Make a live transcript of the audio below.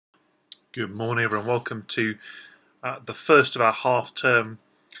Good morning, everyone. Welcome to the first of our half-term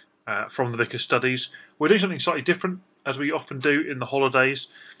from the Vicars studies. We're doing something slightly different, as we often do in the holidays.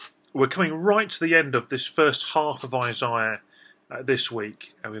 We're coming right to the end of this first half of Isaiah this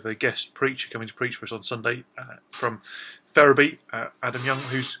week. We have a guest preacher coming to preach for us on Sunday from Ferriby, Adam Young,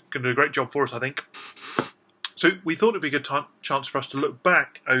 who's going to do a great job for us, I think. So we thought it'd be a good chance for us to look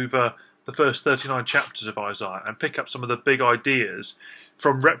back over the first 39 chapters of Isaiah and pick up some of the big ideas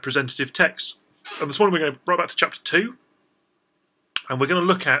from representative texts. And this morning we're going to right back to chapter 2, and we're going to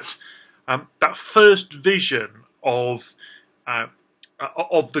look at that first vision of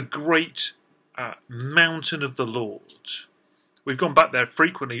the great mountain of the Lord. We've gone back there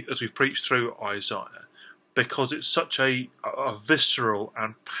frequently as we've preached through Isaiah because it's such a visceral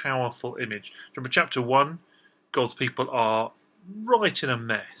and powerful image. Remember chapter 1, God's people are right in a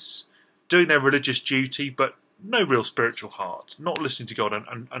mess, doing their religious duty, but no real spiritual heart, not listening to God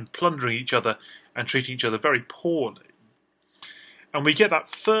and plundering each other and treating each other very poorly. And we get that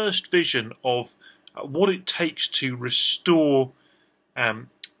first vision of what it takes to restore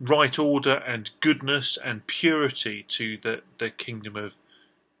right order and goodness and purity to the kingdom of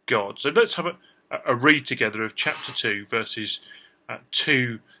God. So let's have a read together of chapter 2, verses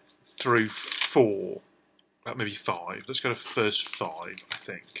 2 through 4, maybe 5. Let's go to verse 5, I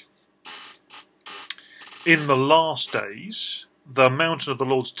think. In the last days, the mountain of the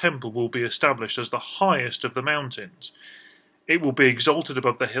Lord's temple will be established as the highest of the mountains. It will be exalted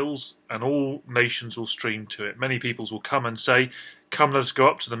above the hills, and all nations will stream to it. Many peoples will come and say, "Come, let us go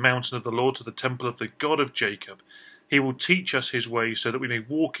up to the mountain of the Lord, to the temple of the God of Jacob. He will teach us his ways, so that we may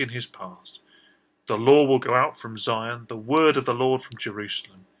walk in his paths. The law will go out from Zion, the word of the Lord from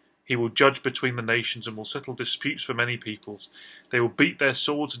Jerusalem. He will judge between the nations and will settle disputes for many peoples. They will beat their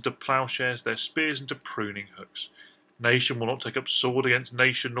swords into plowshares, their spears into pruning hooks. Nation will not take up sword against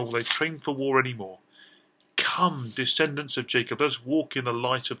nation, nor will they train for war any more. Come, descendants of Jacob, let us walk in the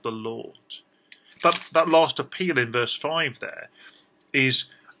light of the Lord." That last appeal in verse 5 there is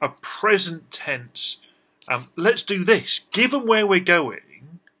a present tense. Let's do this. Given where we're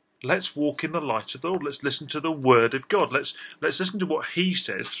going, let's walk in the light of the Lord. Let's listen to the word of God. Let's listen to what he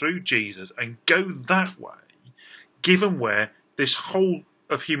says through Jesus and go that way, given where this whole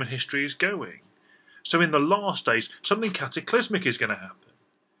of human history is going. So in the last days, something cataclysmic is going to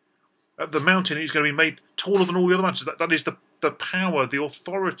happen. The mountain is going to be made taller than all the other mountains. That is the power, the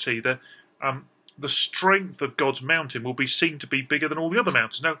authority, the strength of God's mountain will be seen to be bigger than all the other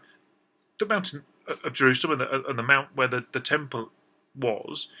mountains. Now, the mountain of Jerusalem and the mount where the temple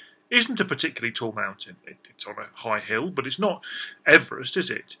was isn't a particularly tall mountain. It's on a high hill, but it's not Everest,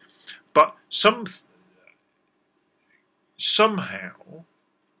 is it? But somehow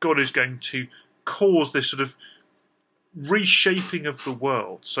God is going to cause this sort of reshaping of the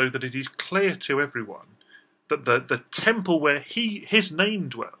world so that it is clear to everyone that the temple where his name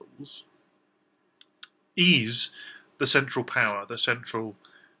dwells is the central power, the central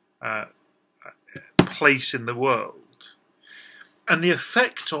place in the world. And the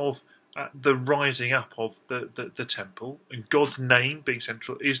effect of the rising up of the temple and God's name being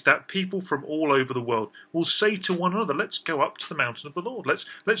central is that people from all over the world will say to one another, "Let's go up to the mountain of the Lord.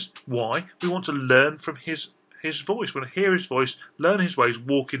 Why? We want to learn from his voice. We want to hear his voice, learn his ways,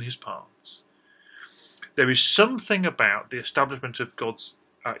 walk in his paths." There is something about the establishment of God's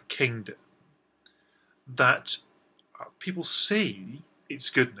kingdom that people see its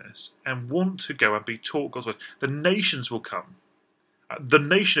goodness and want to go and be taught God's way. The nations will come. The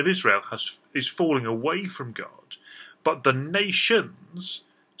nation of Israel is falling away from God, but the nations,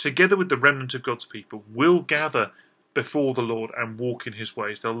 together with the remnant of God's people, will gather before the Lord and walk in his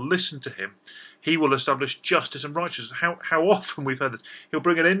ways. They'll listen to him. He will establish justice and righteousness. How often we've heard this. He'll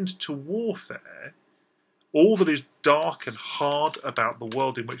bring an end to warfare. All that is dark and hard about the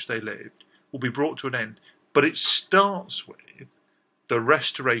world in which they lived will be brought to an end. But it starts with the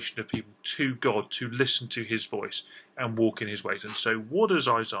restoration of people to God, to listen to his voice and walk in his ways. And so what does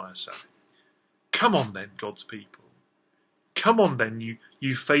Isaiah say? Come on then, God's people. Come on then,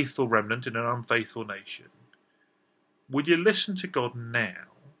 you faithful remnant in an unfaithful nation. Will you listen to God now?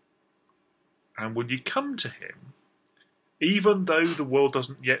 And will you come to him, even though the world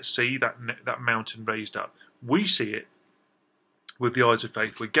doesn't yet see that mountain raised up? We see it with the eyes of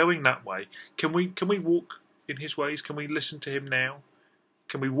faith. We're going that way. Can we walk in his ways? Can we listen to him now?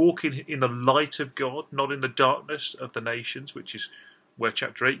 Can we walk in the light of God, not in the darkness of the nations, which is where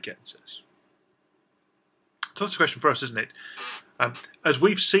chapter 8 gets us? So that's a question for us, isn't it? As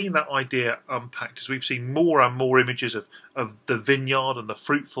we've seen that idea unpacked, as we've seen more and more images of the vineyard and the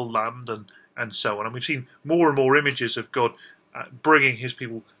fruitful land and so on, and we've seen more and more images of God bringing his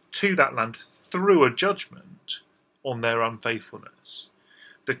people to that land through a judgment on their unfaithfulness.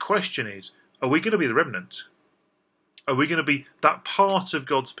 The question is, are we going to be the remnant? Are we going to be that part of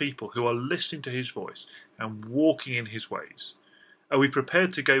God's people who are listening to his voice and walking in his ways? Are we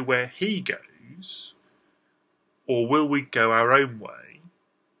prepared to go where he goes? Or will we go our own way,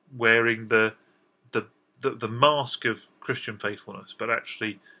 wearing the mask of Christian faithfulness, but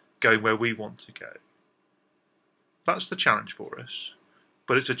actually going where we want to go? That's the challenge for us.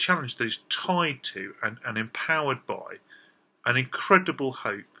 But it's a challenge that is tied to and empowered by an incredible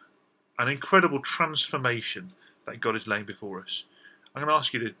hope, an incredible transformation that God is laying before us. I'm going to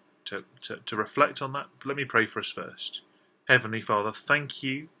ask you to reflect on that. But let me pray for us first. Heavenly Father, thank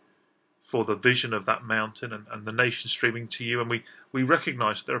you for the vision of that mountain and the nation streaming to you. And we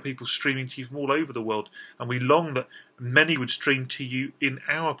recognise that there are people streaming to you from all over the world. And we long that many would stream to you in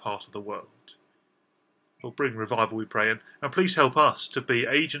our part of the world. Lord, bring revival, we pray. And please help us to be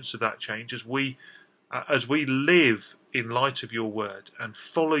agents of that change as we live in light of your word and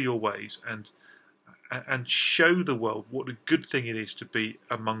follow your ways and show the world what a good thing it is to be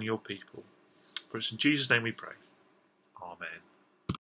among your people. For it's in Jesus' name we pray. Amen.